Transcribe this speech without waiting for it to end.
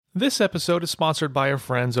This episode is sponsored by our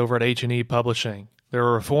friends over at H&E Publishing. They're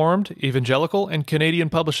a reformed, evangelical, and Canadian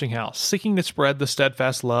publishing house seeking to spread the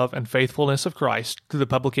steadfast love and faithfulness of Christ through the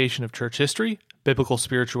publication of church history, biblical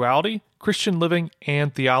spirituality, Christian living,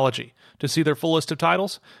 and theology. To see their full list of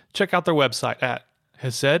titles, check out their website at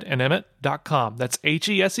hesedandemmett.com. That's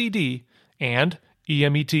H-E-S-E-D and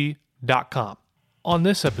E-M-E-T.com. On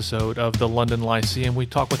this episode of the London Lyceum, we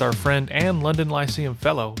talk with our friend and London Lyceum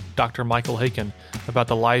fellow, Dr. Michael Haykin, about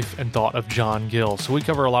the life and thought of John Gill. So we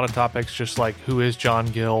cover a lot of topics just like who is John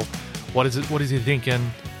Gill, what is he thinking,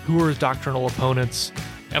 who are his doctrinal opponents,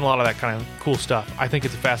 and a lot of that kind of cool stuff. I think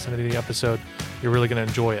it's a fascinating episode. You're really going to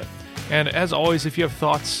enjoy it. And as always, if you have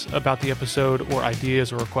thoughts about the episode or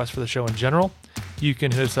ideas or requests for the show in general, you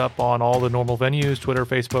can hit us up on all the normal venues, Twitter,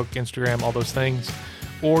 Facebook, Instagram, all those things.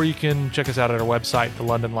 Or you can check us out at our website,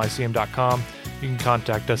 thelondonlyceum.com. You can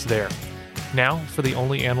contact us there. Now, for the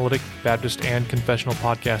only analytic, Baptist, and confessional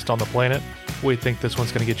podcast on the planet, we think this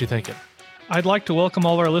one's going to get you thinking. I'd like to welcome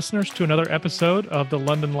all our listeners to another episode of the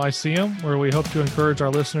London Lyceum, where we hope to encourage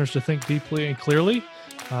our listeners to think deeply and clearly.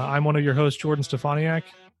 I'm one of your hosts, Jordan Stefaniak.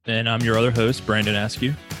 And I'm your other host, Brandon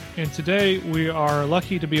Askew. And today we are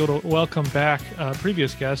lucky to be able to welcome back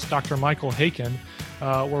previous guest, Dr. Michael Haykin.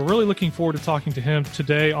 We're really looking forward to talking to him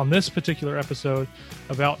today on this particular episode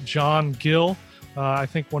about John Gill. I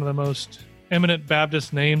think one of the most eminent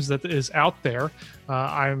Baptist names that is out there.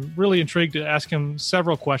 I'm really intrigued to ask him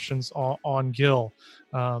several questions on Gill.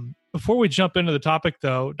 Before we jump into the topic,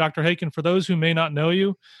 though, Dr. Haykin, for those who may not know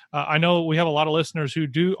you, I know we have a lot of listeners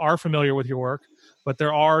who are familiar with your work, but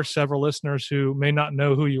there are several listeners who may not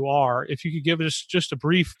know who you are. If you could give us just a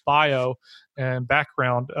brief bio and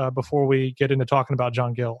background before we get into talking about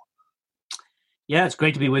John Gill. Yeah, it's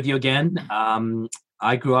great to be with you again.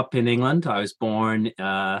 I grew up in England. I was born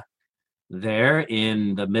there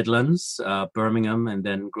in the Midlands, Birmingham, and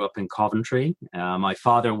then grew up in Coventry. My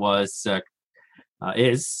father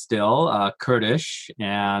is still Kurdish,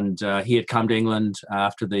 and he had come to England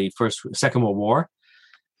after the Second World War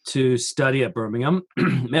to study at Birmingham.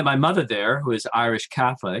 Met my mother there, who is Irish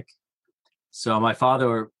Catholic. So my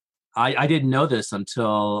father, I didn't know this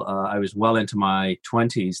until I was well into my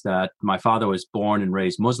 20s, that my father was born and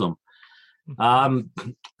raised Muslim.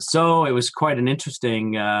 So it was quite an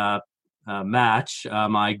interesting match.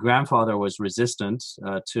 My grandfather was resistant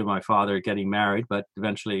to my father getting married, but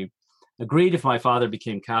eventually agreed if my father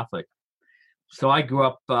became Catholic. So I grew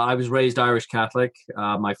up, I was raised Irish Catholic.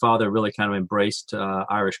 My father really kind of embraced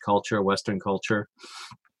Irish culture, Western culture.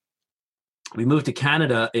 We moved to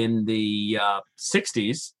Canada in the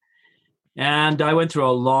 60s, and I went through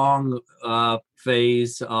a long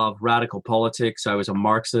phase of radical politics. I was a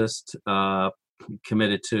Marxist,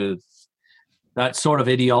 committed to that sort of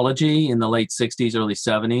ideology in the late 60s, early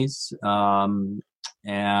 70s,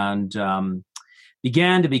 and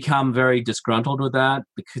began to become very disgruntled with that,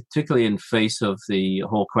 particularly in face of the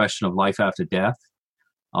whole question of life after death,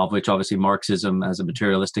 of which obviously Marxism as a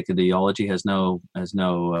materialistic ideology has no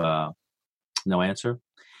answer.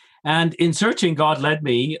 And in searching, God led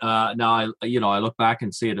me. Now I look back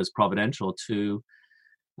and see it as providential.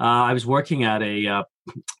 I was working at a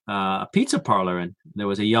pizza parlor, and there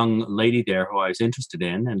was a young lady there who I was interested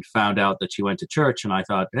in, and found out that she went to church, and I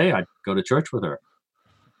thought, hey, I'd go to church with her.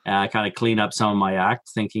 And I kind of clean up some of my act,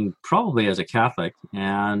 thinking probably as a Catholic.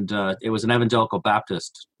 And it was an evangelical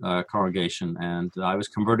Baptist congregation. And I was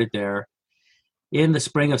converted there in the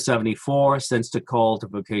spring of 74, sensed a call to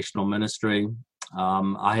vocational ministry.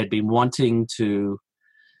 I had been wanting to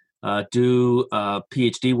do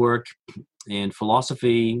PhD work in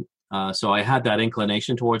philosophy. So I had that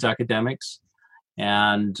inclination towards academics.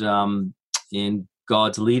 And in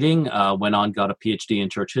God's leading, went on, got a PhD in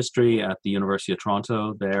church history at the University of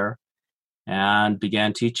Toronto there, and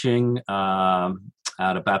began teaching at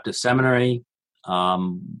a Baptist seminary.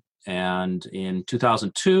 And in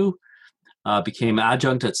 2002, became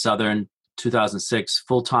adjunct at Southern, 2006,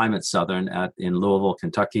 full-time at Southern in Louisville,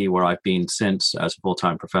 Kentucky, where I've been since as a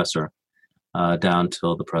full-time professor down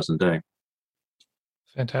till the present day.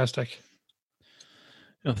 Fantastic.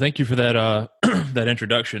 Thank you for that that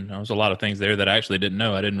introduction. There was a lot of things there that I actually didn't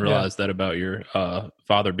know. I didn't realize that about your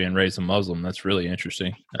father being raised a Muslim. That's really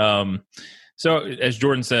interesting. So as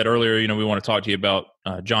Jordan said earlier, we want to talk to you about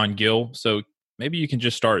John Gill. So maybe you can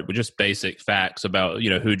just start with just basic facts about,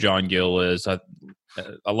 who John Gill is. A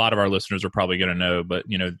lot of our listeners are probably going to know, but,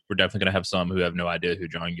 we're definitely going to have some who have no idea who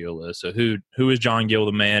John Gill is. So who is John Gill,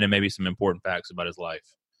 the man, and maybe some important facts about his life?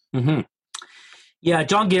 Mm-hmm. Yeah,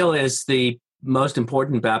 John Gill is the most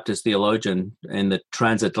important Baptist theologian in the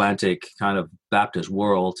transatlantic kind of Baptist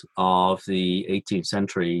world of the 18th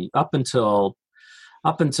century, up until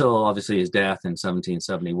up until obviously his death in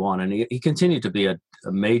 1771, and he continued to be a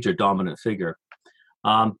major dominant figure.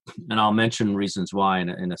 And I'll mention reasons why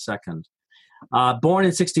in a second. Born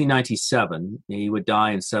in 1697, he would die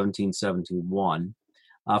in 1771.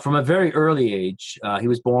 From a very early age, he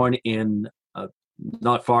was born in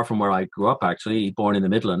not far from where I grew up, actually. He born in the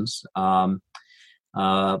Midlands, and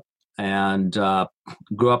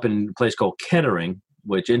grew up in a place called Kettering,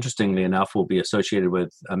 which, interestingly enough, will be associated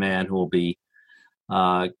with a man who will be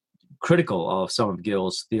critical of some of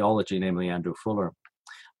Gill's theology, namely Andrew Fuller.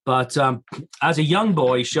 But as a young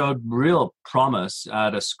boy, he showed real promise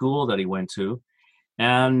at a school that he went to,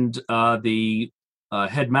 and the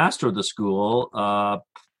headmaster of the school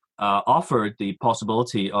offered the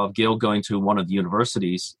possibility of Gill going to one of the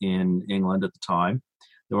universities in England at the time.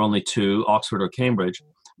 There were only two, Oxford or Cambridge.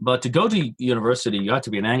 But to go to university, you had to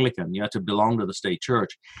be an Anglican. You had to belong to the state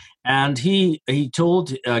church. And he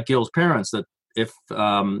told Gill's parents that if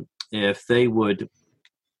they would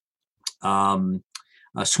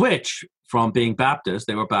switch from being Baptist,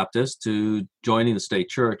 they were Baptist, to joining the state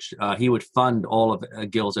church, he would fund all of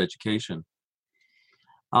Gill's education.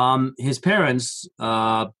 His parents,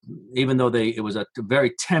 even though it was a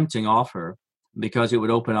very tempting offer because it would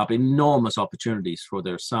open up enormous opportunities for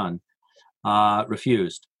their son,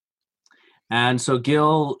 refused. And so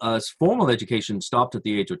Gill's formal education stopped at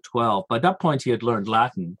the age of 12. By that point, he had learned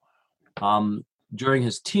Latin. During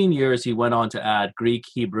his teen years, he went on to add Greek,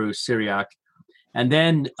 Hebrew, Syriac, and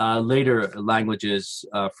then later languages,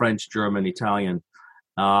 French, German, Italian,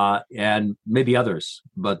 and maybe others.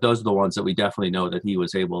 But those are the ones that we definitely know that he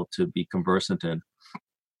was able to be conversant in.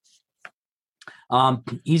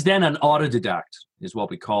 He's then an autodidact, is what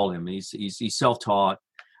we call him. He's self-taught,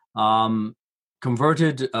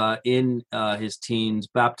 converted in his teens,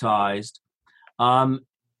 baptized,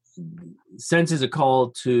 senses a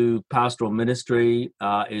call to pastoral ministry,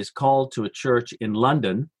 is called to a church in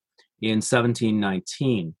London in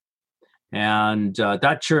 1719. And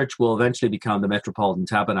that church will eventually become the Metropolitan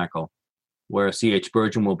Tabernacle, where C.H.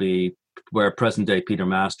 Spurgeon will be, where present-day Peter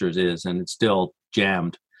Masters is, and it's still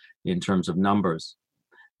jammed in terms of numbers.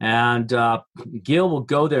 And Gill will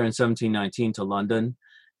go there in 1719 to London,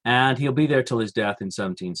 and he'll be there till his death in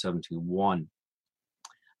 1771.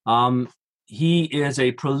 He is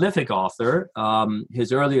a prolific author.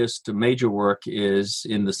 His earliest major work is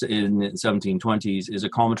in the 1720s, is a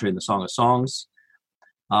commentary in the Song of Songs.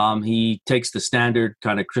 He takes the standard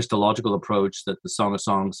kind of Christological approach that the Song of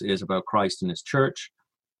Songs is about Christ and his church.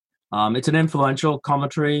 It's an influential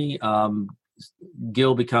commentary.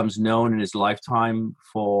 Gill becomes known in his lifetime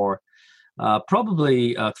for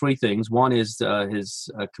probably three things. One is his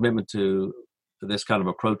commitment to this kind of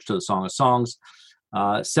approach to the Song of Songs.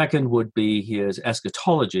 Second would be his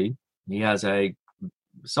eschatology. He has a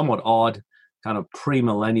somewhat odd kind of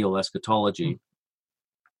premillennial eschatology.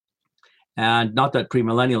 And not that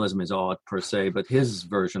premillennialism is odd per se, but his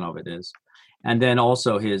version of it is. And then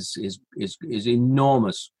also his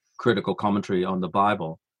enormous critical commentary on the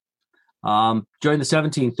Bible. During the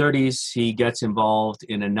 1730s, he gets involved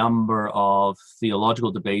in a number of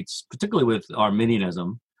theological debates, particularly with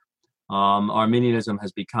Arminianism. Arminianism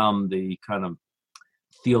has become the kind of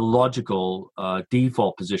theological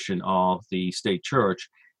default position of the state church,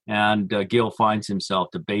 and Gill finds himself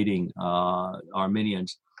debating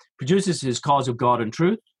Arminians. Produces his Cause of God and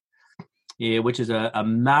Truth, which is a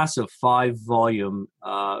massive 5-volume,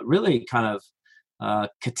 really kind of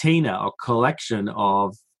catena or collection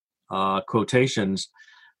of quotations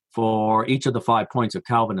for each of the 5 points of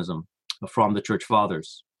Calvinism from the Church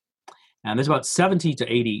Fathers. And there's about 70 to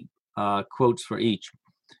 80 quotes for each.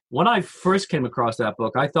 When I first came across that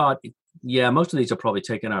book, I thought, yeah, most of these are probably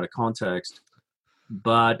taken out of context.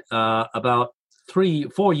 But about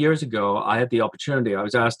 3-4 years ago, I had the opportunity. I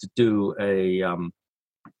was asked to do a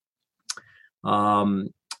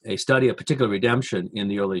study of particular redemption in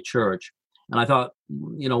the early church, and I thought,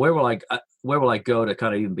 where will I go to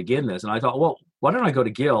kind of even begin this? And I thought, well, why don't I go to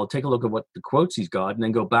Gill, take a look at what the quotes he's got, and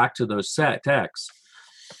then go back to those texts.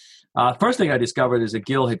 First thing I discovered is that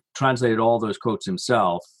Gill had translated all those quotes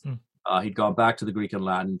himself. He'd gone back to the Greek and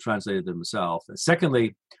Latin, translated them himself. And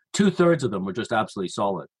secondly, 2/3 of them were just absolutely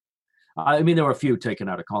solid. I mean, there were a few taken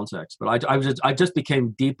out of context, but I just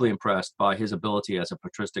became deeply impressed by his ability as a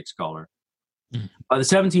patristic scholar. By the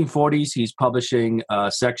 1740s, he's publishing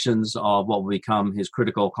sections of what will become his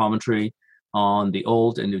critical commentary on the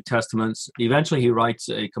Old and New Testaments. Eventually, he writes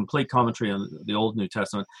a complete commentary on the Old and New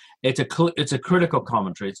Testament. It's a critical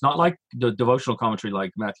commentary. It's not like the devotional commentary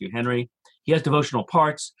like Matthew Henry. He has devotional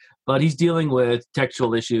parts, but he's dealing with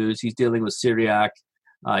textual issues. He's dealing with Syriac,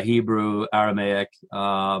 Hebrew, Aramaic,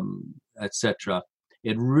 etc.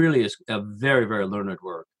 It really is a very, very learned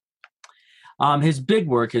work. His big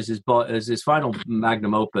work is his final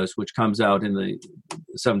magnum opus, which comes out in the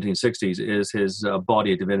 1760s, is his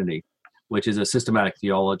Body of Divinity, which is a systematic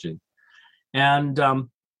theology. And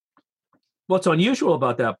what's unusual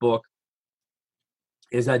about that book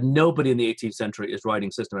is that nobody in the 18th century is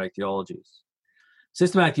writing systematic theologies.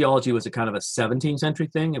 Systematic theology was a kind of a 17th century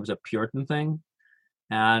thing. It was a Puritan thing.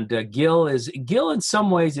 And Gill in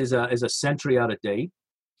some ways is a century out of date.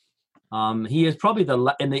 He is probably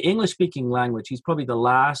in the English-speaking language, he's probably the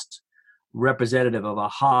last representative of a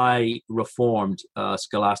high reformed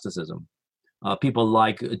scholasticism. People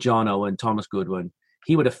like John Owen, Thomas Goodwin,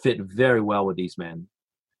 he would have fit very well with these men.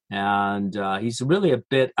 And he's really a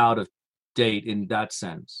bit out of date in that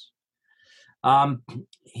sense.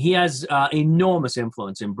 He has enormous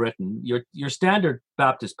influence in Britain. Your standard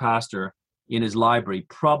Baptist pastor in his library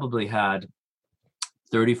probably had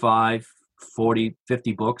 35, 40,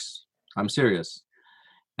 50 books. I'm serious.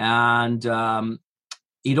 And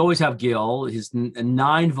he'd always have Gill, his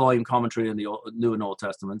 9-volume commentary on the New and Old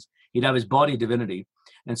Testaments. He'd have his Body of Divinity.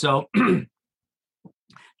 And so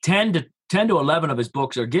 10 to 11 of his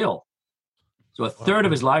books are Gill. So a third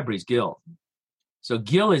of his library is Gill. So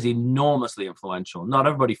Gill is enormously influential. Not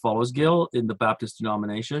everybody follows Gill in the Baptist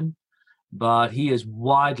denomination, but he is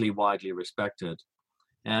widely, widely respected.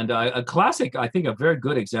 And a classic, I think a very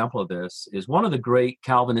good example of this is one of the great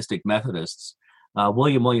Calvinistic Methodists,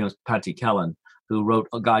 William Williams Pantycelyn, who wrote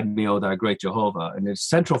Guide Me, O Thou Great Jehovah, and is a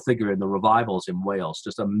central figure in the revivals in Wales,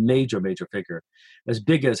 just a major, major figure, as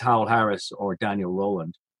big as Howell Harris or Daniel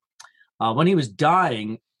Rowland. When he was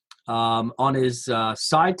dying, on his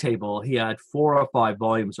side table, he had 4 or 5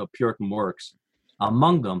 volumes of Puritan works.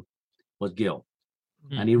 Among them was Gill.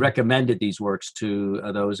 And he recommended these works to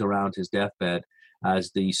those around his deathbed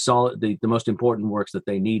as the most important works that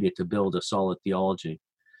they needed to build a solid theology.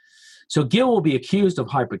 So Gill will be accused of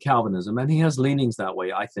hyper-Calvinism, and he has leanings that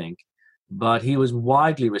way, I think, but he was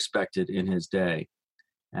widely respected in his day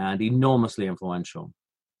and enormously influential.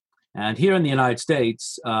 And here in the United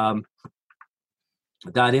States, that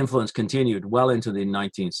influence continued well into the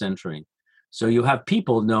 19th century. So you have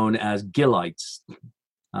people known as Gillites,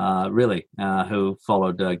 who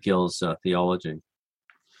followed Gill's theology.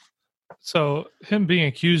 So him being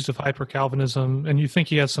accused of hyper-Calvinism, and you think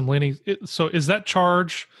he has some leaning. So is that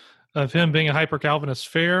charge of him being a hyper-Calvinist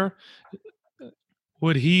fair?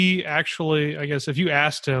 Would he actually, I guess, if you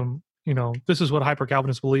asked him, this is what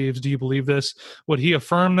hyper-Calvinist believes, do you believe this? Would he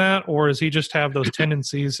affirm that? Or does he just have those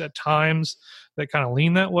tendencies at times that kind of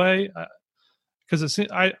lean that way? Because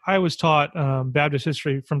I was taught Baptist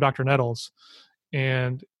history from Dr. Nettles,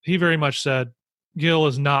 and he very much said Gill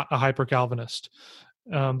is not a hyper-Calvinist.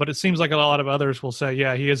 But it seems like a lot of others will say,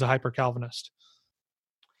 yeah, he is a hyper-Calvinist.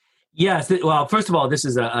 Yes. Well, first of all, this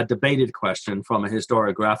is a debated question from a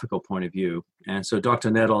historiographical point of view. And so Dr.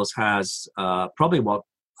 Nettles has probably what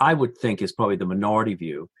I would think is probably the minority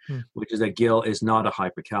view, which is that Gill is not a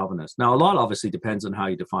hyper-Calvinist. Now, a lot obviously depends on how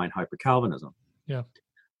you define hyper-Calvinism. Yeah.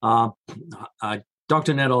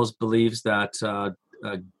 Dr. Nettles believes that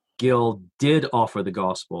Gill did offer the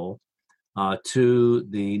gospel to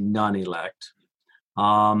the non-elect,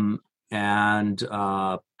 and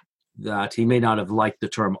that he may not have liked the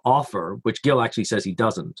term offer, which Gill actually says he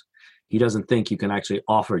doesn't. He doesn't think you can actually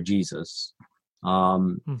offer Jesus.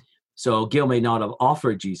 So Gill may not have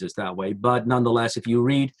offered Jesus that way, but nonetheless, if you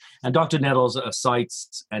read, and Dr. Nettles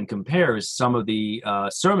cites and compares some of the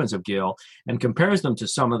sermons of Gill and compares them to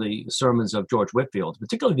some of the sermons of George Whitefield,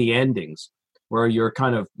 particularly the endings, where you're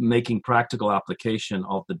kind of making practical application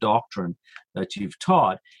of the doctrine that you've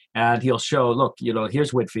taught. And he'll show, look,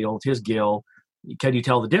 here's Whitefield, here's Gill. Can you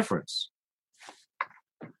tell the difference?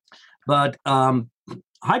 But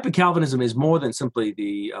hyper-Calvinism is more than simply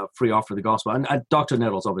the free offer of the gospel. And Dr.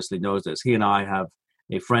 Nettles obviously knows this. He and I have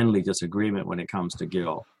a friendly disagreement when it comes to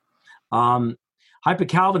Gill.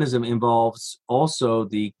 Hyper-Calvinism involves also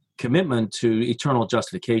the commitment to eternal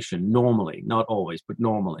justification, normally, not always, but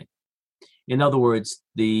normally. In other words,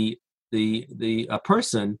 the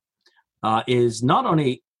person is not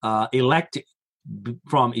only elected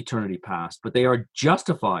from eternity past, but they are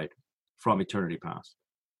justified from eternity past.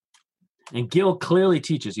 And Gill clearly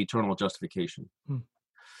teaches eternal justification.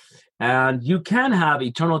 And you can have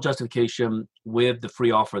eternal justification with the free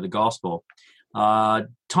offer of the gospel.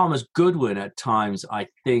 Thomas Goodwin at times, I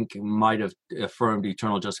think, might have affirmed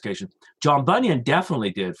eternal justification. John Bunyan definitely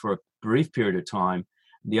did for a brief period of time,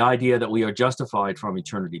 the idea that we are justified from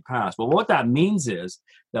eternity past. But what that means is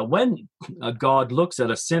that when God looks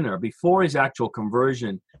at a sinner before his actual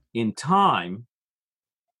conversion in time,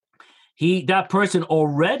 that person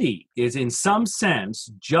already is in some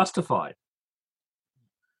sense justified.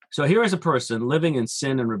 So here is a person living in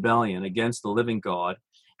sin and rebellion against the living God,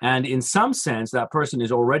 and in some sense that person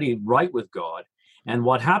is already right with God. And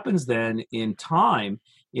what happens then in time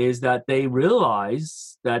is that they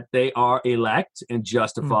realize that they are elect and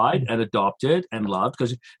justified and adopted and loved,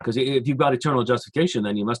 because if you've got eternal justification,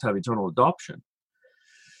 then you must have eternal adoption.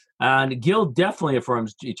 And Gill definitely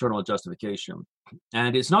affirms eternal justification.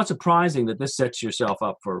 And it's not surprising that this sets yourself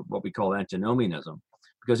up for what we call antinomianism.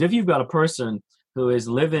 Because if you've got a person who is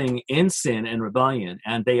living in sin and rebellion,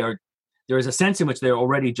 and there is a sense in which they're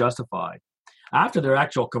already justified, after their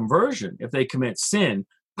actual conversion, if they commit sin,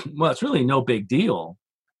 well, it's really no big deal.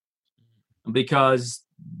 Because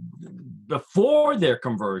before their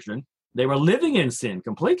conversion, they were living in sin,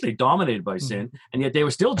 completely dominated by sin, and yet they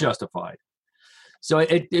were still justified. So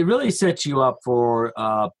it really sets you up for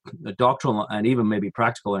a doctrinal and even maybe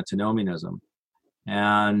practical antinomianism.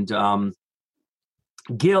 And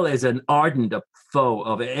Gill is an ardent foe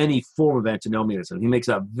of any form of antinomianism. He makes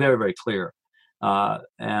that very, very clear,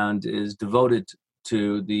 and is devoted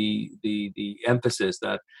to the emphasis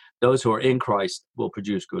that those who are in Christ will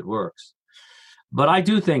produce good works. But I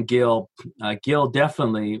do think Gill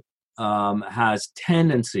definitely has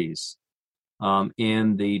tendencies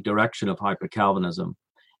in the direction of hyper-Calvinism.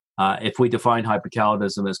 If we define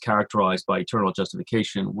hyper-Calvinism as characterized by eternal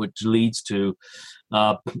justification, which leads to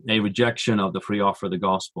a rejection of the free offer of the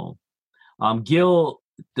gospel. Gill,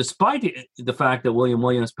 despite the fact that William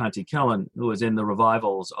Williams Pantycelyn, who was in the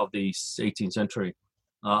revivals of the 18th century,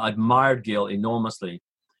 admired Gill enormously,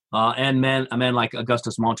 and a man like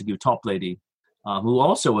Augustus Montague Toplady, who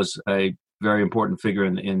also was a very important figure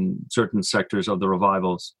in certain sectors of the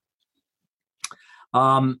revivals.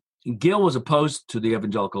 Gill was opposed to the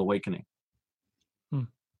evangelical awakening,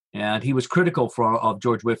 and he was critical of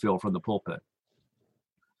George Whitefield from the pulpit.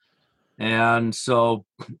 And so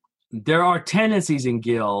there are tendencies in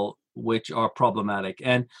Gill which are problematic.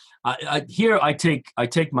 And here I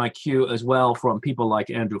take my cue as well from people like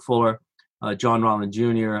Andrew Fuller, John Rowland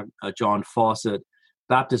Jr., John Fawcett,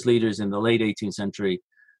 Baptist leaders in the late 18th century,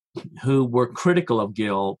 who were critical of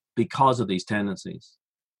Gill because of these tendencies.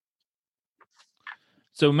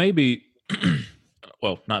 So maybe,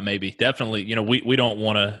 well, not maybe, definitely, we don't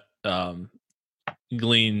want to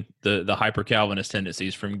glean the hyper-Calvinist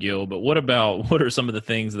tendencies from Gill, but what are some of the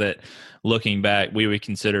things that, looking back, we would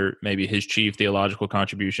consider maybe his chief theological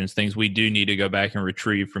contributions, things we do need to go back and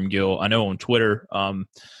retrieve from Gill? I know on Twitter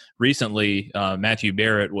recently, Matthew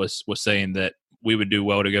Barrett was saying that we would do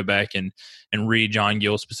well to go back and read John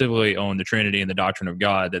Gill specifically on the Trinity and the doctrine of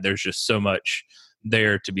God, that there's just so much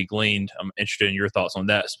there to be gleaned. I'm interested in your thoughts on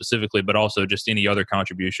that specifically, but also just any other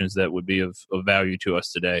contributions that would be of value to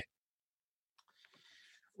us today.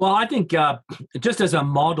 Well, I think just as a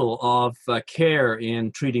model of care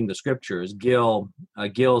in treating the scriptures,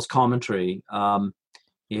 Gill's commentary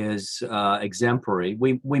is exemplary.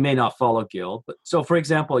 We may not follow Gill, but so for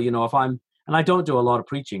example, if and I don't do a lot of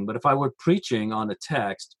preaching, but if I were preaching on a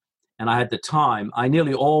text and I had the time, I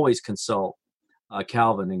nearly always consult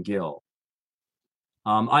Calvin and Gill.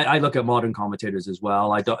 I look at modern commentators as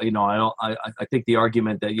well. I think the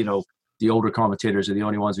argument that the older commentators are the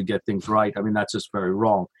only ones who get things right, I mean, that's just very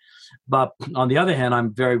wrong. But on the other hand,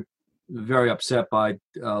 I'm very, very upset by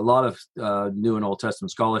a lot of New and Old Testament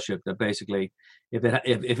scholarship that basically, if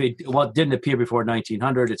it didn't appear before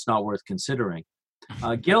 1900, it's not worth considering.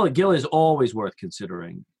 Gill is always worth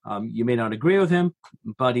considering. You may not agree with him,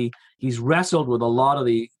 but he's wrestled with a lot of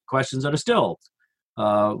the questions that are still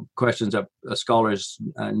questions that scholars,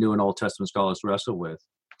 New and Old Testament scholars, wrestle with.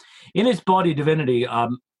 In his Body of Divinity,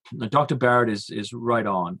 Dr. Barrett is right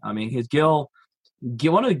on. I mean,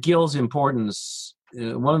 one of Gill's importance,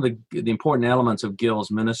 one of the important elements of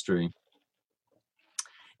Gill's ministry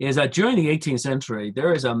is that during the 18th century,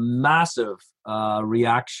 there is a massive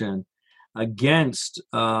reaction against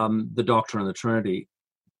the doctrine of the Trinity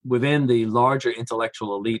within the larger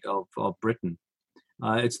intellectual elite of Britain.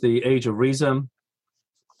 It's the age of reason.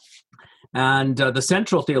 And the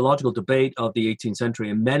central theological debate of the 18th century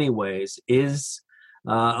in many ways is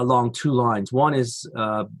along two lines. One is,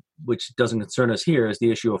 which doesn't concern us here, is the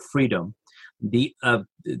issue of freedom,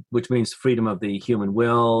 which means freedom of the human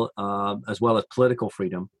will, as well as political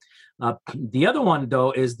freedom. The other one,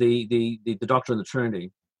 though, is the doctrine of the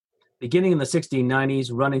Trinity. Beginning in the 1690s,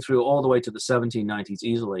 running through all the way to the 1790s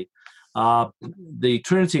easily, the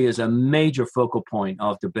Trinity is a major focal point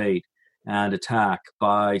of debate and attack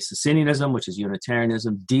by Socinianism, which is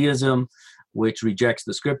Unitarianism, deism, which rejects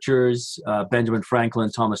the scriptures, Benjamin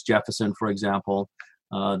Franklin, Thomas Jefferson, for example,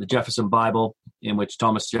 the Jefferson Bible, in which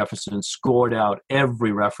Thomas Jefferson scored out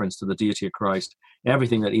every reference to the deity of Christ,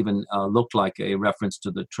 everything that even looked like a reference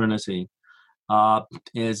to the Trinity,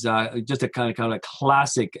 is just a kind of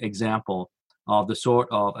classic example of the sort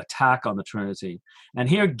of attack on the Trinity. And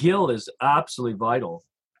here Gill is absolutely vital.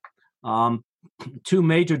 Two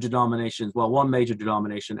major denominations, well, one major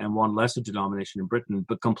denomination and one lesser denomination in Britain,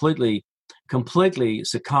 but completely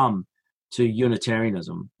succumb to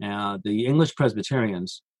Unitarianism. The English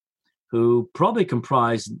Presbyterians, who probably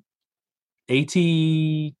comprise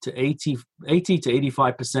 80 to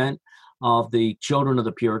 85% of the children of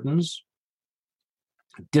the Puritans,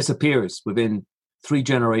 disappears within 3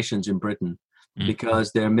 generations in Britain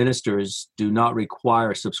because their ministers do not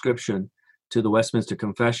require subscription to the Westminster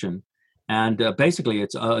Confession. And basically,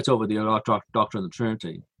 it's over the doctrine of the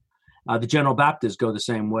Trinity. The General Baptists go the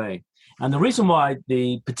same way. And the reason why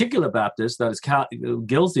the particular Baptist, that is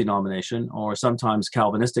Gill's denomination, or sometimes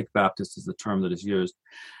Calvinistic Baptist is the term that is used,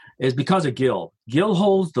 is because of Gill. Gill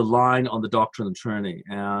holds the line on the doctrine of the Trinity.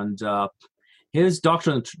 And his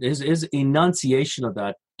doctrine, his enunciation of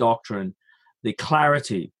that doctrine, the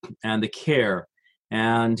clarity and the care,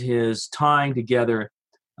 and his tying together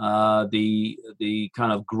the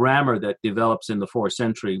kind of grammar that develops in the 4th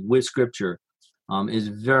century with Scripture is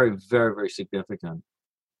very, very, very significant.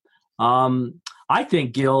 I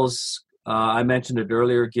think Gill's, I mentioned it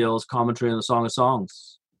earlier, Gill's commentary on the Song of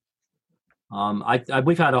Songs.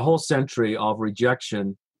 We've had a whole century of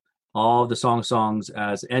rejection of the Song of Songs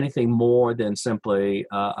as anything more than simply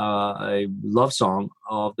a love song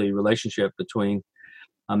of the relationship between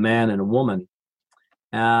a man and a woman.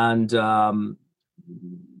 And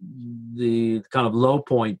the kind of low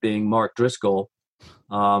point being Mark Driscoll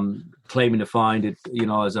claiming to find it,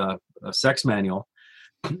 as a sex manual.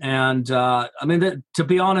 And to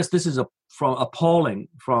be honest, this is appalling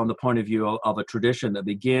from the point of view of a tradition that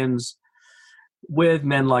begins with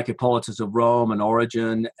men like Hippolytus of Rome and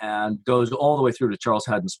Origen and goes all the way through to Charles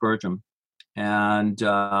Haddon Spurgeon. And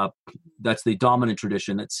that's the dominant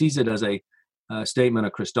tradition that sees it as a statement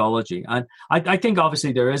of Christology. And I think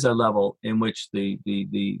obviously there is a level in which the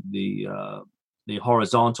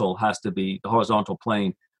horizontal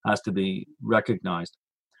plane has to be recognized.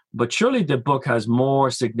 But surely the book has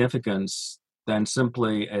more significance than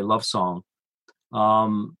simply a love song,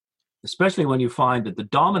 especially when you find that the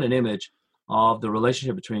dominant image of the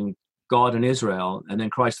relationship between God and Israel and then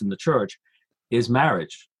Christ and the church is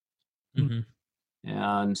marriage. Mm-hmm.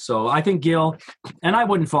 And so I think Gill, and I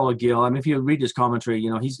wouldn't follow Gill. I mean, if you read his commentary,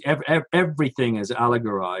 he's everything is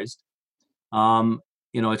allegorized.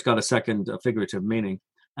 It's got a second figurative meaning.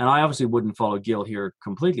 And I obviously wouldn't follow Gill here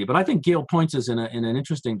completely, but I think Gill points us in an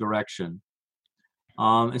interesting direction.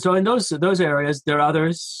 And so in those areas, there are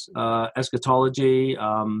others. Eschatology.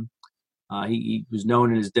 He was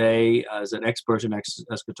known in his day as an expert in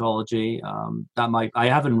eschatology. I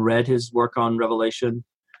haven't read his work on Revelation,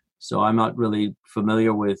 so I'm not really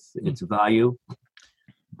familiar with its value.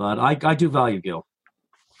 But I do value Gill.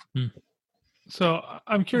 So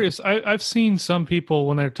I'm curious. I've seen some people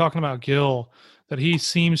when they're talking about Gill that he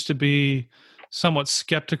seems to be somewhat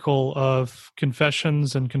skeptical of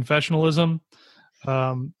confessions and confessionalism.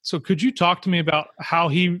 So could you talk to me about how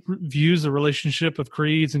he views the relationship of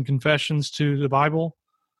creeds and confessions to the Bible?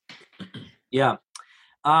 Yeah.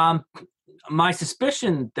 My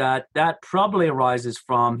suspicion that probably arises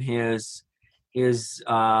from his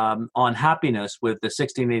unhappiness with the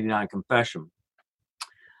 1689 confession.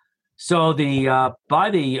 So by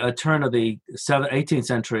the turn of the 18th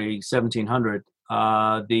century, 1700,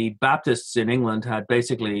 the Baptists in England had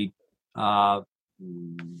basically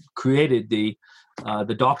created the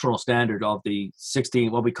doctrinal standard of the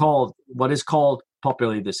what is called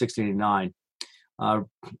popularly the 1689.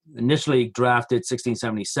 Initially drafted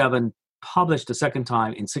 1677, published a second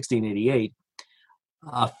time in 1688,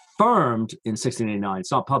 affirmed in 1689.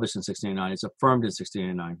 It's not published in 1689; it's affirmed in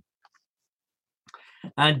 1689.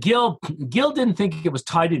 And Gill didn't think it was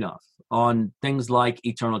tight enough on things like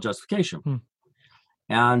eternal justification.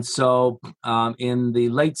 And so in the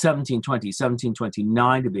late 1720s,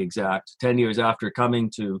 1729 to be exact, 10 years after coming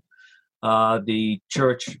to the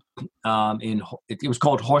church it was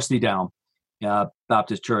called Horsley Down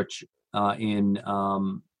Baptist Church in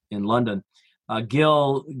London,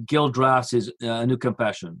 Gill drafts his new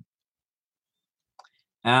confession.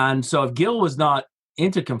 And so if Gill was not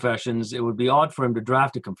into confessions, it would be odd for him to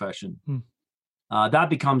draft a confession. That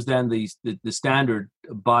becomes then the standard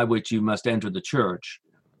by which you must enter the church.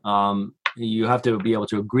 You have to be able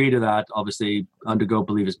to agree to that, obviously undergo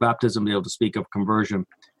believer's baptism, be able to speak of conversion,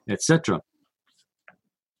 etc.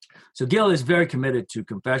 So Gill is very committed to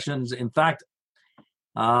confessions. In fact,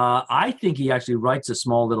 I think he actually writes a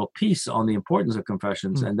small little piece on the importance of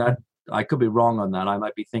confessions, and that I could be wrong on that. I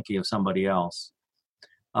might be thinking of somebody else.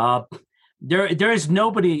 There is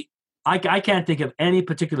nobody. I can't think of any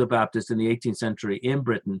particular Baptist in the 18th century in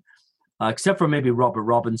Britain, except for maybe Robert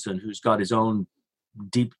Robinson, who's got his own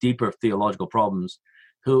deeper theological problems,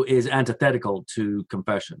 who is antithetical to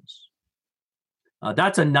confessions.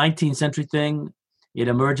 That's a 19th century thing. It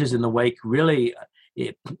emerges in the wake, really,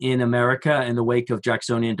 in America, in the wake of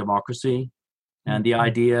Jacksonian democracy, and the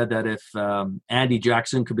idea that if Andy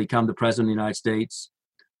Jackson could become the president of the United States,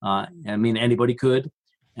 anybody could.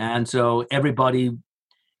 And so everybody,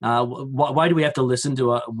 why do we have to listen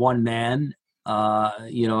to one man,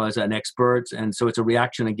 as an expert? And so it's a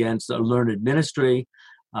reaction against a learned ministry,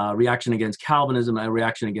 reaction against Calvinism, and a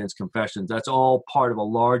reaction against confessions. That's all part of a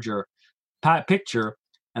larger picture,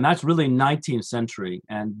 and that's really 19th century.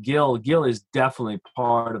 And Gill is definitely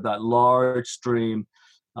part of that large stream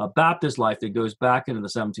of Baptist life that goes back into the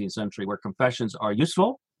 17th century, where confessions are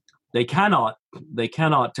useful. They cannot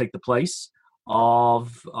take the place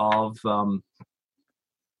of the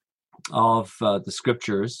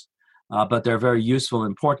scriptures, but they're very useful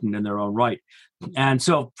and important in their own right. And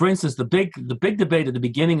so, for instance, the big debate at the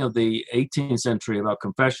beginning of the 18th century about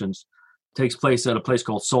confessions takes place at a place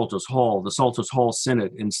called Salter's Hall, the Salter's Hall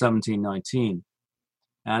Synod in 1719.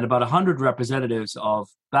 And about 100 representatives of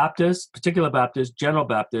Baptists, particular Baptists, General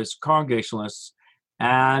Baptists, Congregationalists,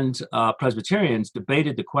 and Presbyterians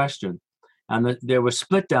debated the question. And they were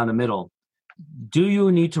split down the middle. Do you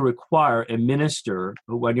need to require a minister,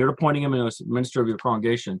 when you're appointing him as a minister of your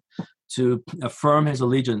congregation, to affirm his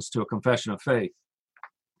allegiance to a confession of faith?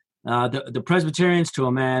 The Presbyterians to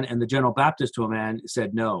a man and the General Baptists to a man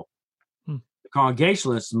said no.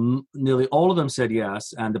 Congregationalists, nearly all of them said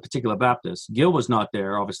yes, and the particular Baptists. Gill was not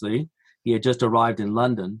there, obviously. He had just arrived in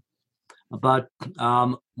London. But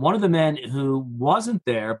one of the men who wasn't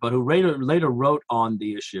there, but who later wrote on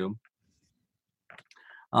the issue,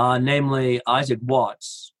 namely Isaac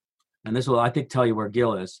Watts, and this will, I think, tell you where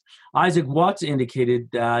Gill is. Isaac Watts indicated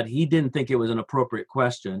that he didn't think it was an appropriate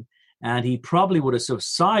question, and he probably would have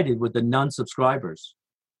sided with the non-subscribers.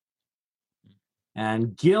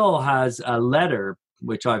 And Gill has a letter,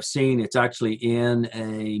 which I've seen. It's actually in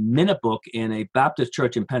a minute book in a Baptist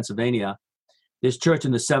church in Pennsylvania. This church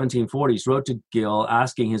in the 1740s wrote to Gill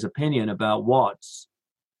asking his opinion about Watts.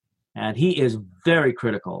 And he is very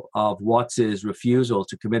critical of Watts's refusal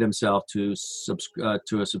to commit himself to a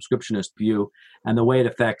subscriptionist view and the way it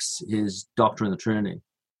affects his doctrine of the Trinity.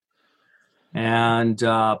 And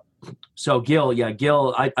so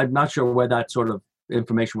Gill, I'm not sure where that sort of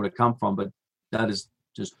information would have come from, but that is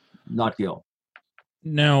just not Gill.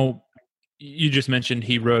 Now, you just mentioned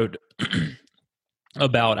he wrote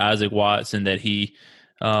about Isaac Watts and that he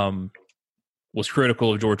was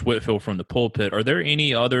critical of George Whitefield from the pulpit. Are there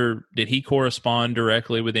any other, did he correspond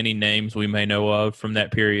directly with any names we may know of from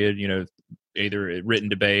that period, either written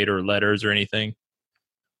debate or letters or anything?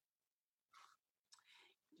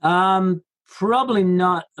 Probably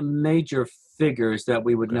not major figures that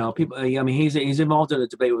we would know. People, he's involved in a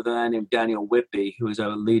debate with a man named Daniel Whitby, who is a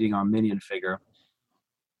leading Arminian figure.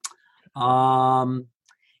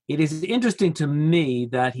 It is interesting to me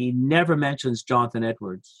that he never mentions Jonathan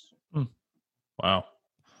Edwards. Wow.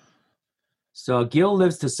 So Gill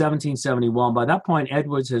lives to 1771. By that point,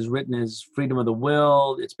 Edwards has written his Freedom of the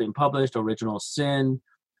Will. It's been published, Original Sin,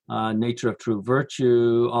 Nature of True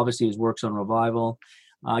Virtue, obviously his works on revival.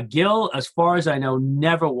 Gill, as far as I know,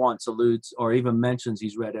 never once alludes or even mentions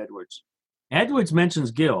he's read Edwards. Edwards mentions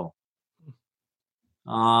Gill.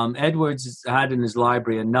 Edwards had in his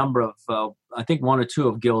library a number of, I think one or two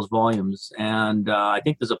of Gill's volumes, and I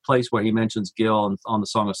think there's a place where he mentions Gill on the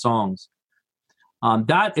Song of Songs.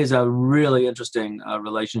 That is a really interesting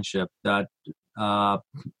relationship that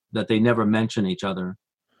they never mention each other.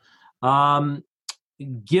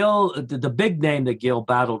 Gill, the big name that Gill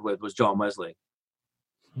battled with was John Wesley.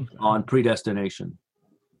 Okay. On predestination.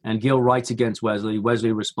 And Gill writes against Wesley.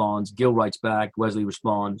 Wesley responds. Gill writes back. Wesley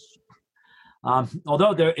responds.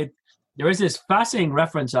 Although there is this fascinating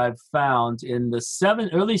reference I've found in the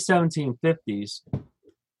early 1750s.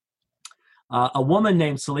 A woman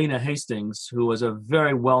named Selina Hastings, who was a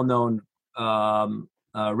very well-known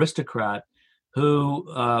aristocrat who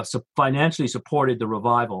financially supported the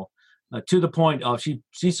revival to the point of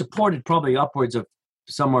she supported probably upwards of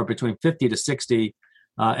somewhere between 50 to 60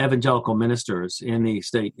 evangelical ministers in the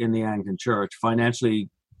Anglican Church, financially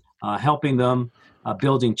helping them,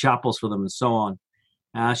 building chapels for them, and so on.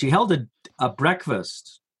 She held a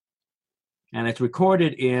breakfast, and it's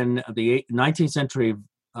recorded in the 19th century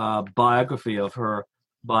biography of her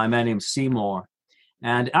by a man named Seymour.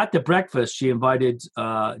 And at the breakfast, she invited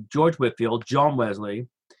George Whitefield, John Wesley,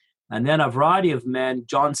 and then a variety of men,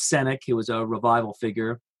 John Cennick, who was a revival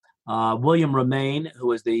figure, William Romaine, who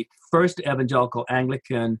was the first evangelical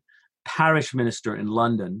Anglican parish minister in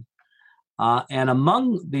London. And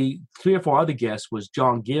among the 3 or 4 other guests was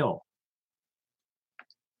John Gill.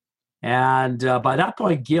 And by that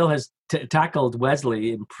point, Gill has tackled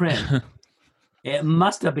Wesley in print. It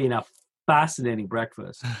must have been a fascinating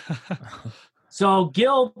breakfast. So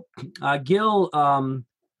Gill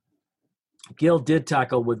did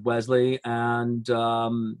tackle with Wesley, and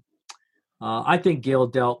I think Gill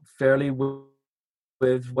dealt fairly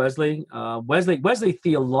with Wesley. Wesley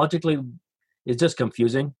theologically is just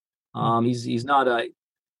confusing. He's not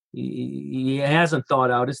he hasn't thought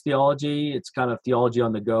out his theology. It's kind of theology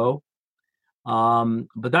on the go.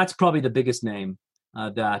 But that's probably the biggest name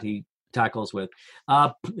that he tackles with.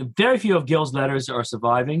 Very few of Gill's letters are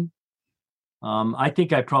surviving. I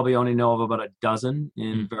think I probably only know of about a dozen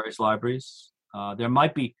in various libraries. There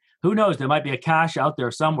might be, who knows, there might be a cache out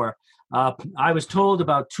there somewhere. I was told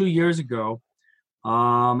about 2 years ago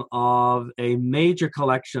of a major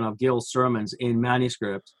collection of Gill's sermons in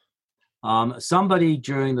manuscript. Somebody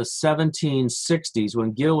during the 1760s,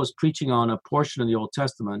 when Gill was preaching on a portion of the Old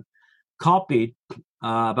Testament, copied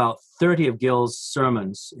about 30 of Gill's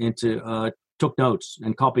sermons took notes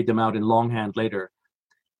and copied them out in longhand later.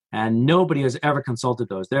 And nobody has ever consulted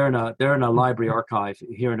those. They're in a library archive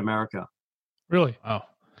here in America. Really? Wow.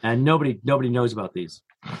 And nobody knows about these.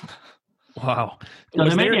 Wow. So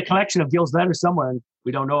there may be a collection of Gill's letters somewhere, and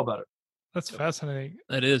we don't know about it. That's fascinating.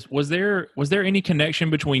 That is. Was there any connection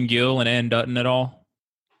between Gill and Anne Dutton at all?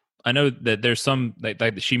 I know that there's some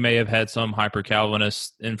like she may have had some hyper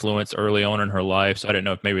Calvinist influence early on in her life, so I didn't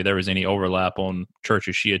know if maybe there was any overlap on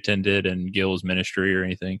churches she attended and Gill's ministry or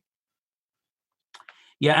anything.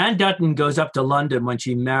 Yeah, Anne Dutton goes up to London when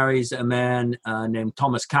she marries a man named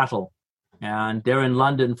Thomas Cattle, and they're in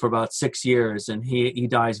London for about 6 years, and he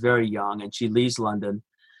dies very young, and she leaves London.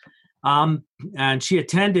 And she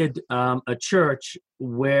attended a church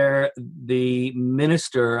where the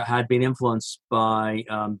minister had been influenced by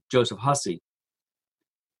Joseph Hussey,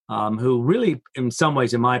 who really, in some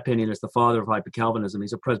ways, in my opinion, is the father of hyper-Calvinism.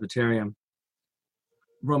 He's a Presbyterian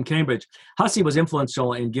from Cambridge. Hussey was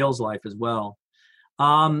influential in Gill's life as well.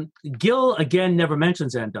 Gill, again, never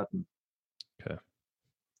mentions Anne Dutton. Okay.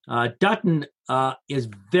 Dutton is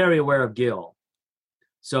very aware of Gill.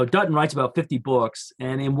 So Dutton writes about 50 books,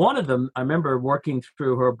 and in one of them, I remember working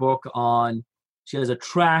through her book she has a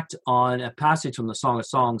tract on a passage from the Song of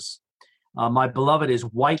Songs. My beloved is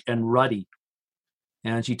white and ruddy.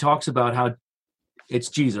 And she talks about how it's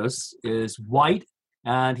Jesus, is white,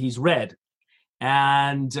 and he's red.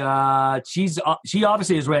 And she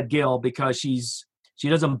obviously has read Gill because she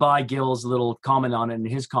doesn't buy Gill's little comment on it in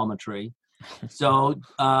his commentary. So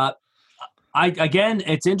again,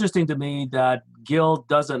 it's interesting to me that Gill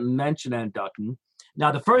doesn't mention Anne Dutton.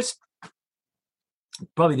 Now,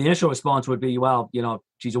 probably the initial response would be, well,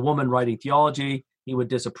 she's a woman writing theology. He would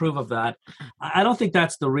disapprove of that. I don't think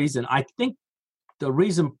that's the reason. I think the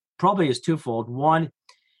reason probably is twofold. One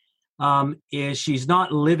is she's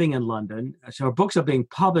not living in London. So her books are being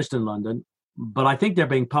published in London, but I think they're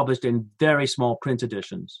being published in very small print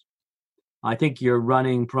editions. I think you're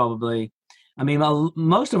running probably...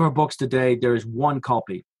 most of her books today, there is one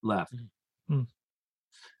copy left. Mm-hmm.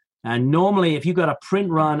 And normally, if you got a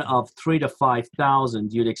print run of 3,000 to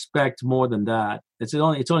 5,000, you'd expect more than that. It's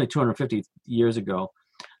only 250 years ago.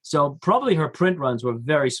 So probably her print runs were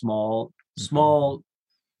very small,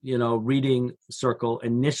 reading circle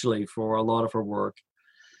initially for a lot of her work.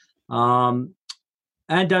 Anne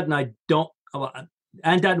Dutton,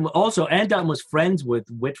 Anne Dutton was friends with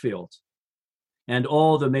Whitefield and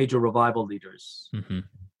all the major revival leaders. Mm-hmm.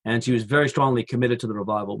 And she was very strongly committed to the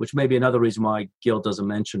revival, which may be another reason why Gill doesn't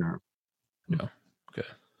mention her. Yeah. Okay.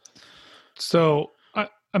 So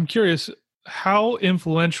I'm curious, how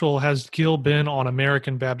influential has Gill been on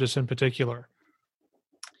American Baptists in particular?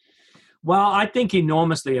 Well, I think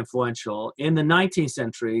enormously influential. In the 19th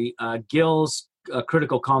century, Gill's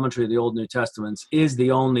critical commentary of the Old New Testaments is the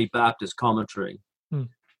only Baptist commentary.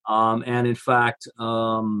 And in fact,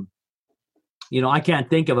 I can't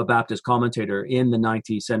think of a Baptist commentator in the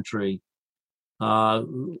 19th century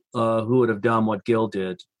who would have done what Gill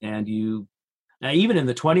did. And even in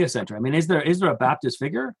the 20th century, is there a Baptist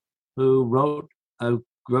figure who wrote a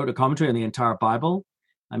commentary on the entire Bible?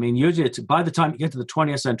 Usually it's, by the time you get to the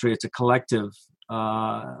 20th century, it's a collective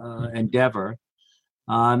endeavor.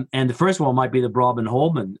 And the first one might be the Brobman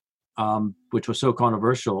Holman, which was so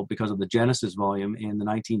controversial because of the Genesis volume in the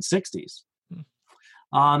 1960s.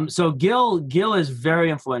 So Gill is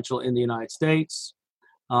very influential in the United States.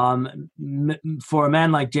 For a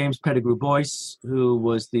man like James Pettigrew Boyce, who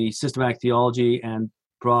was the systematic theology and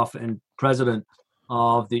prof and president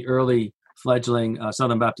of the early fledgling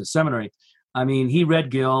Southern Baptist Seminary, I mean, he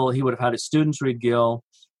read Gill. He would have had his students read Gill.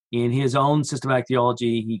 In his own systematic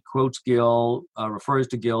theology, he quotes Gill, refers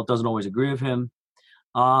to Gill, doesn't always agree with him.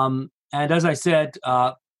 And as I said,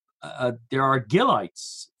 there are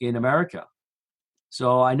Gillites in America.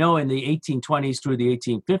 So I know in the 1820s through the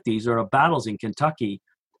 1850s, there are battles in Kentucky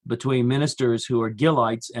between ministers who are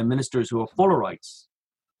Gillites and ministers who are Fullerites.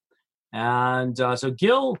 And so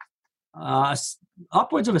Gill,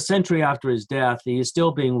 upwards of a century after his death, he is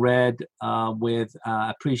still being read with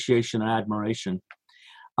appreciation and admiration.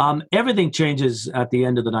 Everything changes at the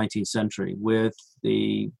end of the 19th century with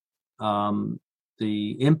the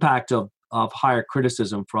impact of higher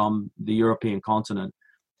criticism from the European continent,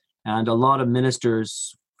 and a lot of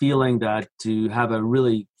ministers feeling that to have a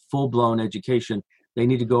really full-blown education, they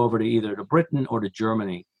need to go over to either to Britain or to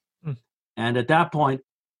Germany. And at that point,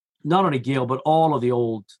 not only Gill, but all of the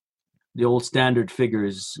old standard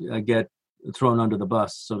figures get thrown under the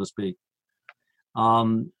bus, so to speak.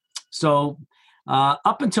 So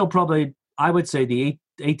up until probably, I would say, the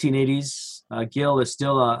 1880s, Gill is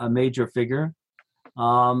still a major figure.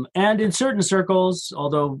 And in certain circles,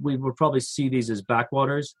 although we would probably see these as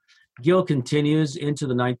backwaters, Gill continues into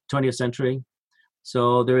the 20th century.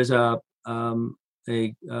 So there is a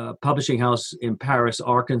publishing house in Paris,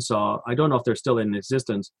 Arkansas. I don't know if they're still in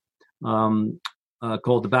existence,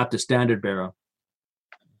 called the Baptist Standard Bearer.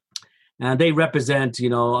 And they represent,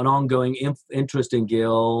 an ongoing interest in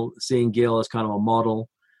Gill, seeing Gill as kind of a model.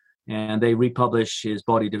 And they republish his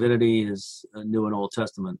Body Divinity, his New and Old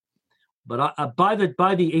Testament. But by the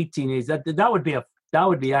 1880s, that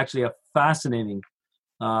would be actually a fascinating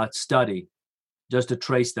study, just to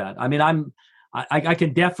trace that. I mean, I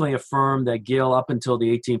can definitely affirm that Gill, up until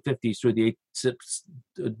the 1850s through the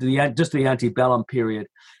antebellum period,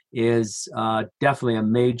 is definitely a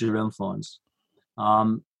major influence.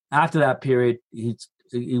 After that period, he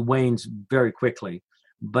wanes very quickly,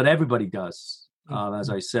 but everybody does,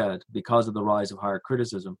 as I said, because of the rise of higher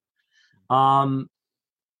criticism.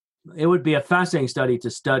 It would be a fascinating study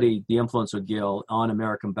to study the influence of Gill on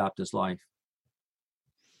American Baptist life.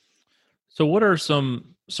 So what are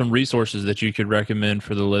some resources that you could recommend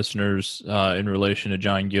for the listeners in relation to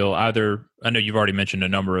John Gill? Either, I know you've already mentioned a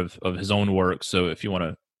number of his own works, so if you want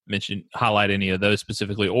to highlight any of those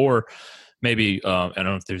specifically, or maybe, I don't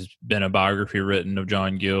know if there's been a biography written of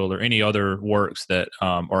John Gill or any other works that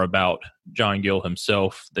are about John Gill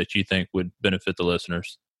himself that you think would benefit the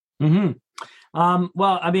listeners. Mm-hmm.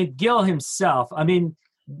 Well, I mean, Gill himself, I mean,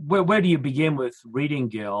 where do you begin with reading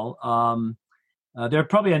Gill? There are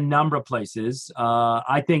probably a number of places.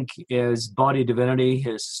 I think his Body Divinity,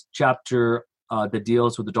 his chapter that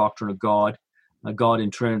deals with the doctrine of God, God in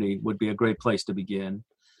Trinity, would be a great place to begin.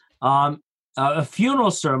 A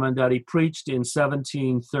funeral sermon that he preached in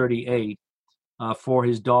 1738 for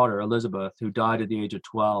his daughter, Elizabeth, who died at the age of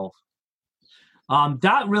 12.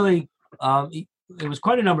 That really, it was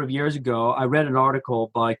quite a number of years ago. I read an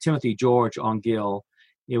article by Timothy George on Gill.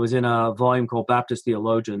 It was in a volume called Baptist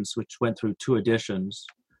Theologians, which went through 2 editions.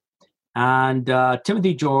 And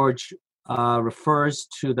Timothy George refers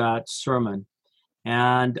to that sermon.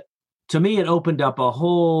 And to me, it opened up a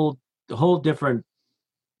whole different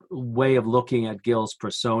way of looking at Gill's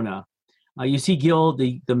persona. You see Gill,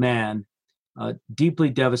 the man, deeply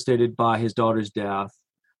devastated by his daughter's death.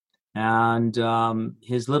 And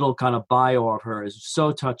his little kind of bio of her is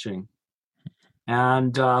so touching.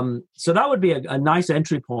 And so that would be a nice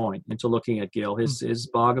entry point into looking at Gill. His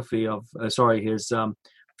biography of, his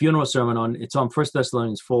funeral sermon it's on 1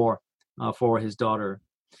 Thessalonians 4 for his daughter.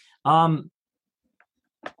 As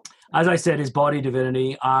I said, his Body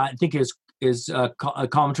Divinity, I think is a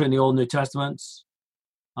commentary in the Old and New Testaments.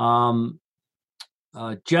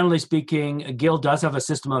 Generally speaking, Gill does have a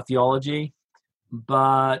system of theology,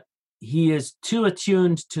 but he is too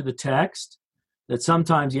attuned to the text that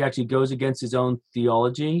sometimes he actually goes against his own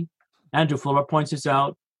theology. Andrew Fuller points this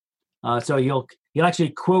out. So he'll actually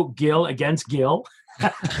quote Gill against Gill.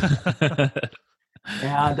 And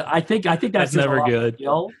I think that's never good.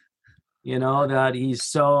 Gill, that he's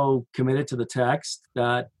so committed to the text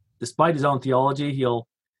that despite his own theology, he'll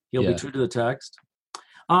be true to the text.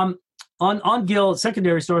 On Gill,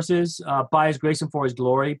 secondary sources, By His Grace and For His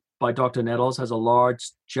Glory by Dr. Nettles has a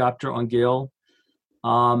large chapter on Gill.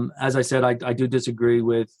 As I said, I do disagree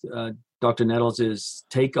with Dr. Nettles'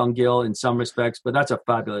 take on Gill in some respects, but that's a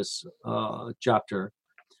fabulous chapter.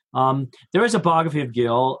 There is a biography of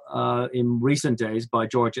Gill in recent days by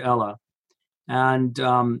George Ella, and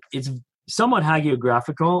it's somewhat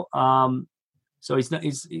hagiographical. So he's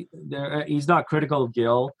not critical of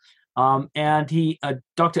Gill, and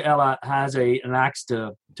Dr. Ella has an axe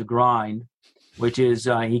to grind, which is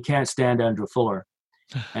he can't stand Andrew Fuller,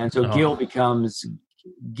 and so Gill becomes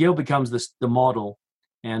the model,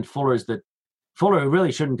 and Fuller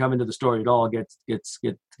really shouldn't come into the story at all. Gets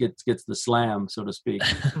the slam, so to speak.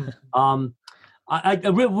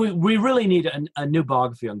 We really need a new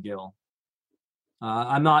biography on Gill.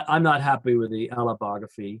 I'm not happy with the Ella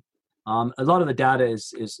biography. A lot of the data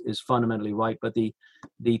is fundamentally right, but the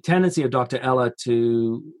tendency of Dr. Ella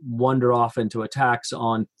to wander off into attacks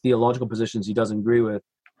on theological positions he doesn't agree with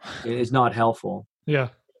is not helpful. Yeah.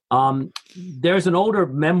 There's an older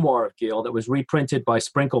memoir of Gill that was reprinted by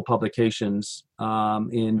Sprinkle Publications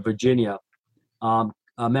in Virginia,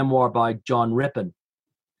 a memoir by John Rippon.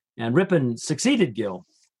 And Rippon succeeded Gill.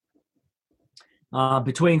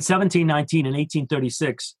 Between 1719 and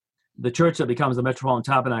 1836, the church that becomes the Metropolitan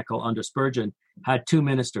Tabernacle under Spurgeon had two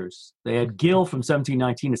ministers. They had Gill from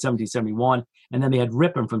 1719 to 1771, and then they had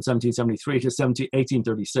Rippon from 1773 to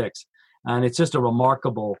 1836. And it's just a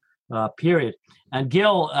remarkable period. And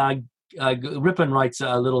Gill, Rippon writes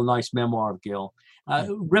a little nice memoir of Gill.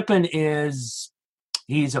 Rippon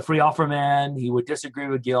he's a free offer man. He would disagree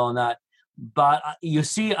with Gill on that. But I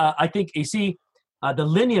think you see the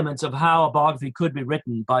lineaments of how a biography could be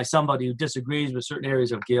written by somebody who disagrees with certain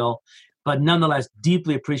areas of Gill, but nonetheless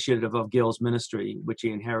deeply appreciative of Gill's ministry, which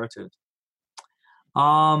he inherited.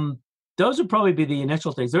 Those would probably be the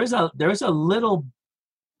initial things. There is a little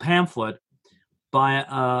pamphlet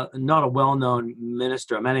by not a well-known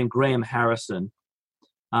minister, a man named Graham Harrison,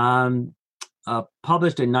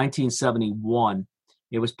 published in 1971.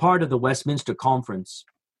 It was part of the Westminster Conference,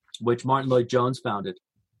 which Martin Lloyd-Jones founded.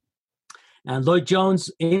 And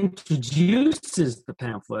Lloyd-Jones introduces the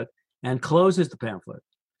pamphlet and closes the pamphlet.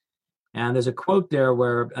 And there's a quote there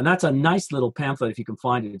and that's a nice little pamphlet if you can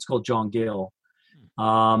find it. It's called John Gill.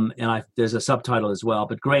 There's a subtitle as well,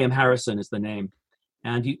 but Graham Harrison is the name.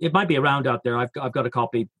 And it might be around out there. I've got a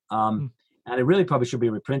copy, and it really probably should be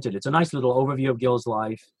reprinted. It's a nice little overview of Gill's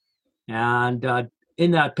life. And in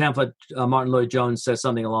that pamphlet, Martin Lloyd-Jones says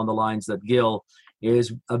something along the lines that Gill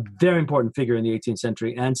is a very important figure in the 18th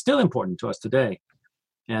century and still important to us today.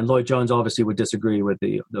 And Lloyd-Jones obviously would disagree with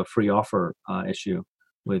the free offer issue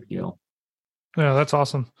with Gill. Yeah, that's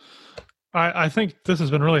awesome. I think this has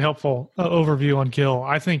been really helpful overview on Gill.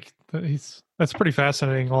 I think that's pretty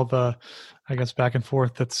fascinating, all the, I guess, back and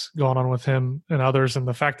forth that's going on with him and others. And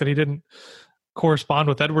the fact that he didn't correspond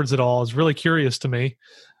with Edwards at all is really curious to me,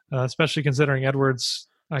 especially considering Edwards,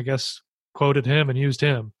 I guess, quoted him and used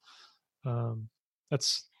him.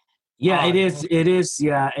 That's odd. It is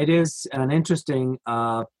an interesting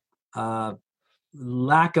lack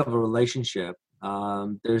of a relationship.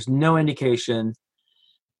 There's no indication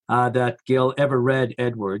that Gill ever read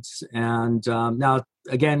Edwards, and now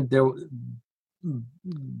again, by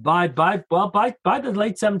the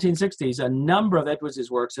late 1760s, a number of Edwards's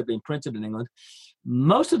works have been printed in England.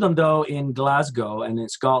 Most of them, though, in Glasgow and in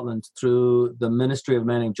Scotland through the ministry of a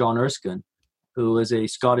man named John Erskine, who was a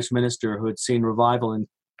Scottish minister who had seen revival in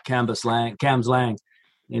Cambslang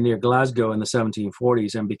near Glasgow in the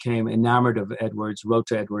 1740s and became enamored of Edwards, wrote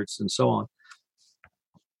to Edwards, and so on.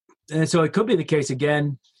 And so it could be the case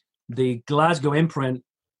again. The Glasgow imprint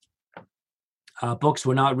books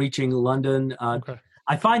were not reaching London. Okay.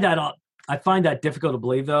 I find that difficult to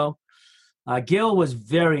believe, though. Gill was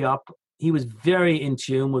he was very in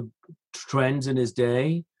tune with trends in his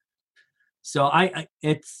day. So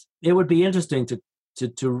it would be interesting to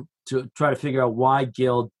try to figure out why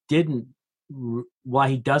Gill why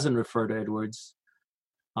he doesn't refer to Edwards.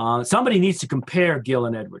 Somebody needs to compare Gill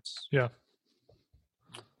and Edwards. Yeah.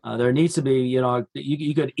 There needs to be,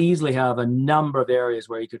 you could easily have a number of areas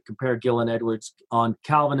where you could compare Gill and Edwards on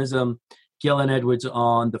Calvinism, Gill and Edwards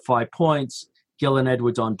on the 5 points, Gill and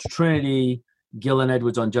Edwards on Trinity, Gill and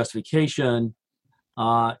Edwards on justification.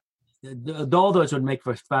 All those would make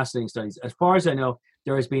for fascinating studies. As far as I know,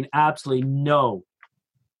 there has been absolutely no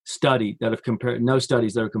studies that have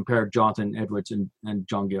compared Jonathan Edwards and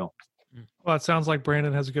John Gill. Well, it sounds like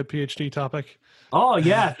Brandon has a good PhD topic. Oh,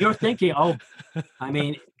 yeah. If you're thinking,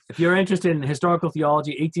 if you're interested in historical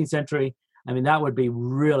theology, 18th century, that would be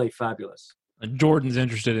really fabulous. Jordan's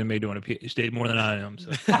interested in me doing a PhD more than I am.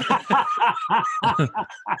 So.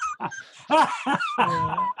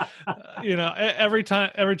 Every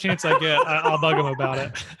chance I get, I'll bug him about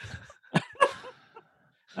it.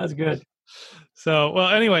 That's good. So, well,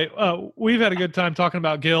 anyway, we've had a good time talking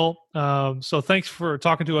about Gill. So thanks for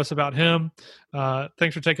talking to us about him.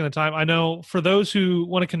 Thanks for taking the time. I know for those who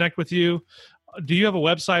want to connect with you, do you have a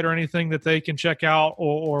website or anything that they can check out,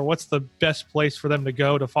 or what's the best place for them to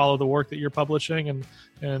go to follow the work that you're publishing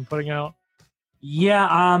and putting out? Yeah,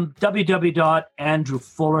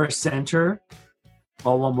 www.andrewfullercenter,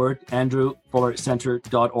 all one word,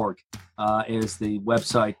 andrewfullercenter.org is the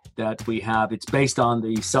website that we have. It's based on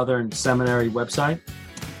the Southern Seminary website.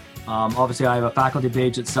 Obviously, I have a faculty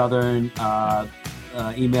page at Southern,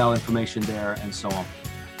 email information there, and so on.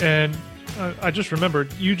 And I just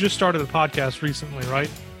remembered, you just started a podcast recently, right?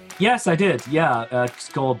 Yes, I did. Yeah, it's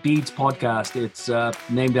called Bede's Podcast. It's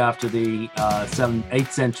named after the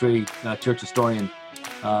 8th century church historian,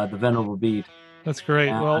 the Venerable Bede. That's great.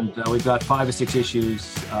 And we've got 5 or 6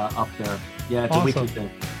 issues up there. Yeah, it's awesome. A weekly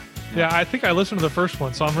thing. Yeah, I think I listened to the first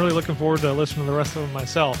one, so I'm really looking forward to listening to the rest of them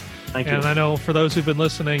myself. Thank you. And I know for those who've been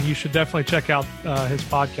listening, you should definitely check out his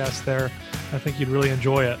podcast there. I think you'd really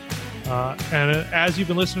enjoy it. And as you've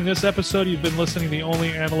been listening to this episode, you've been listening to the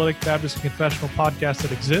only analytic Baptist and confessional podcast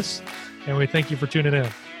that exists. And we thank you for tuning in.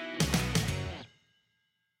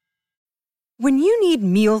 When you need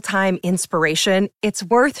mealtime inspiration, it's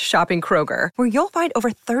worth shopping Kroger, where you'll find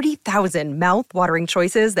over 30,000 mouth-watering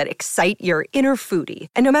choices that excite your inner foodie.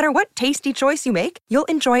 And no matter what tasty choice you make, you'll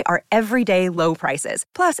enjoy our everyday low prices,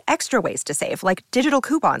 plus extra ways to save, like digital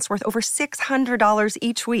coupons worth over $600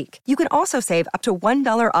 each week. You can also save up to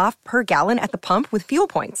 $1 off per gallon at the pump with fuel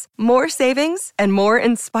points. More savings and more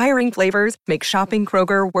inspiring flavors make shopping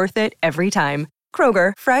Kroger worth it every time.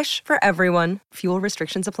 Kroger, fresh for everyone. Fuel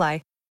restrictions apply.